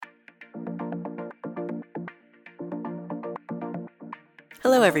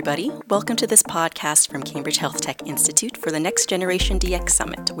Hello, everybody. Welcome to this podcast from Cambridge Health Tech Institute for the Next Generation DX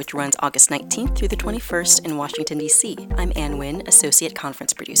Summit, which runs August 19th through the 21st in Washington, D.C. I'm An Nguyen, Associate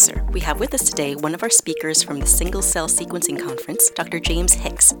Conference Producer. We have with us today one of our speakers from the Single Cell Sequencing Conference, Dr. James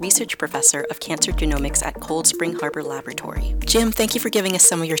Hicks, Research Professor of Cancer Genomics at Cold Spring Harbor Laboratory. Jim, thank you for giving us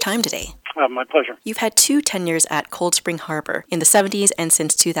some of your time today. My pleasure. You've had 2 tenures at Cold Spring Harbor in the 70s and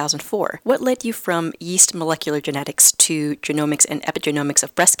since 2004. What led you from yeast molecular genetics to genomics and epigenomics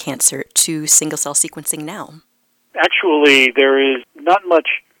of breast cancer to single-cell sequencing now? Actually, there is not much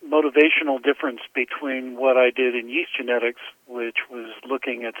motivational difference between what I did in yeast genetics, which was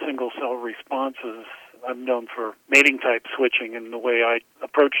looking at single-cell responses. I'm known for mating type switching, and the way I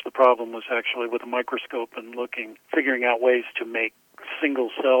approached the problem was actually with a microscope and figuring out ways to make single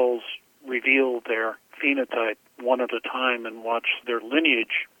cells reveal their phenotype one at a time and watch their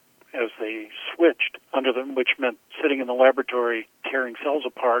lineage as they switched under them, which meant sitting in the laboratory tearing cells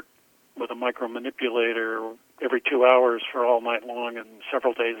apart with a micromanipulator every 2 hours for all night long and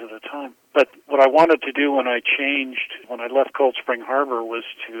several days at a time. But what I wanted to do when I left Cold Spring Harbor was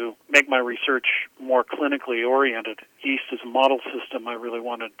to make my research more clinically oriented. Yeast is a model system. I really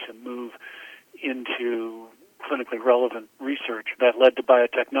wanted to move into clinically relevant research. That led to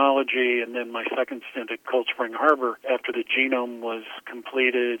biotechnology, and then my second stint at Cold Spring Harbor after the genome was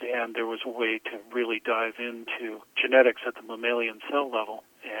completed and there was a way to really dive into genetics at the mammalian cell level.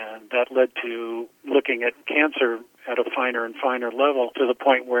 And that led to looking at cancer at a finer and finer level to the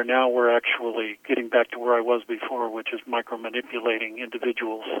point where now we're actually getting back to where I was before, which is micromanipulating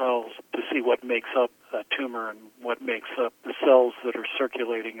individual cells to see what makes up a tumor and what makes up the cells that are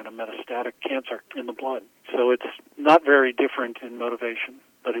circulating in a metastatic cancer in the blood. So it's not very different in motivation,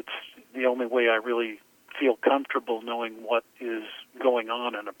 but it's the only way I really feel comfortable knowing what is going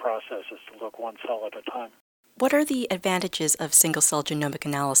on in a process is to look one cell at a time. What are the advantages of single-cell genomic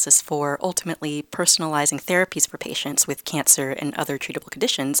analysis for ultimately personalizing therapies for patients with cancer and other treatable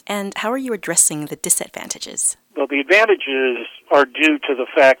conditions, and how are you addressing the disadvantages? Well, the advantages are due to the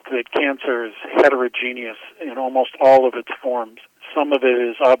fact that cancer is heterogeneous in almost all of its forms. Some of it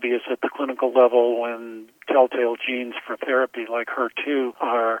is obvious at the clinical level when telltale genes for therapy like HER2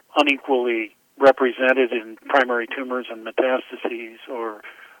 are unequally represented in primary tumors and metastases or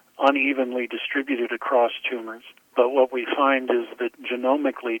unevenly distributed across tumors. But what we find is that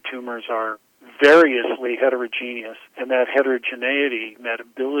genomically tumors are variously heterogeneous, and that heterogeneity, that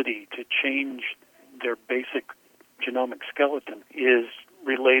ability to change their basic genomic skeleton is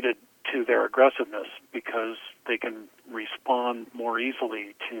related to their aggressiveness because they can respond more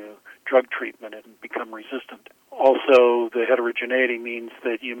easily to drug treatment and become resistant. Also, the heterogeneity means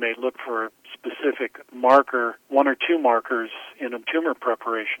that you may look for a specific marker, 1 or 2 markers in a tumor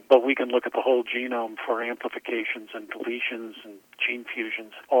preparation, but we can look at the whole genome for amplifications and deletions and gene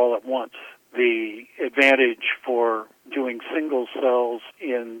fusions all at once. The advantage for doing single cells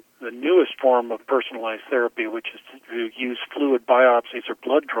in the newest form of personalized therapy, which is to use fluid biopsies or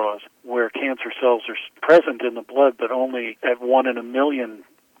blood draws, where cancer cells are present in the blood but only at 1 in a million,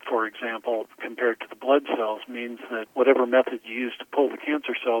 for example, compared to the blood cells, means that whatever method you use to pull the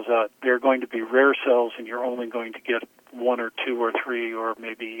cancer cells out, they're going to be rare cells and you're only going to get 1 or 2 or 3 or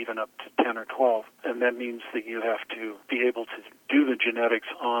maybe even up to 10 or 12. And that means that you have to be able to do the genetics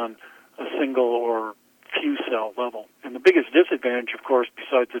on a single or few cell level. And the biggest disadvantage, of course,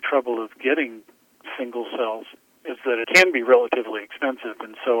 besides the trouble of getting single cells, is that it can be relatively expensive.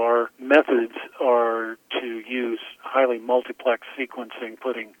 And so our methods are to use highly multiplex sequencing,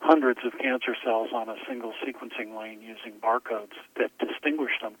 putting hundreds of cancer cells on a single sequencing lane using barcodes that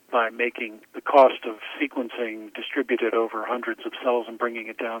distinguish them by making the cost of sequencing distributed over hundreds of cells and bringing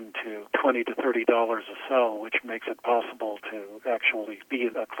it down to $20 to $30 a cell, which makes it possible to actually be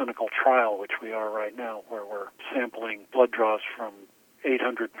a clinical trial, which we are right now, where we're sampling blood draws from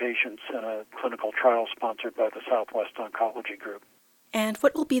 800 patients in a clinical trial sponsored by the Southwest Oncology Group. And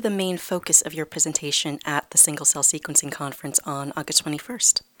what will be the main focus of your presentation at the Single Cell Sequencing Conference on August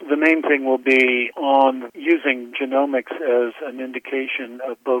 21st? The main thing will be on using genomics as an indication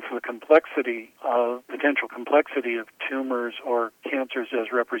of both the potential complexity of tumors or cancers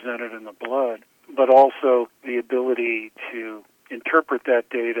as represented in the blood, but also the ability to interpret that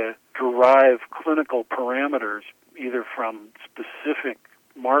data, derive clinical parameters either from specific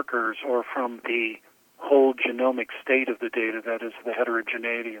markers or from the whole genomic state of the data, that is the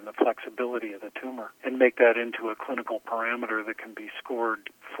heterogeneity and the flexibility of the tumor, and make that into a clinical parameter that can be scored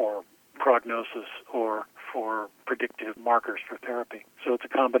for prognosis or for predictive markers for therapy. So it's a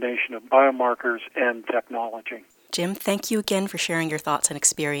combination of biomarkers and technology. Jim, thank you again for sharing your thoughts and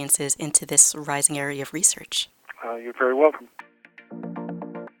experiences into this rising area of research. You're very welcome.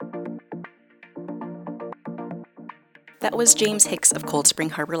 That was James Hicks of Cold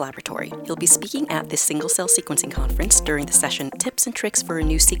Spring Harbor Laboratory. He'll be speaking at the single-cell sequencing conference during the session Tips and Tricks for a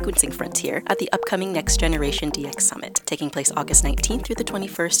New Sequencing Frontier at the upcoming Next Generation DX Summit, taking place August 19th through the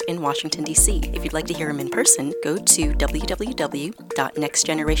 21st in Washington, D.C. If you'd like to hear him in person, go to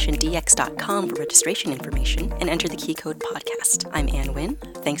www.nextgenerationdx.com for registration information and enter the key code podcast. I'm An Nguyen.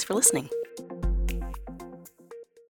 Thanks for listening.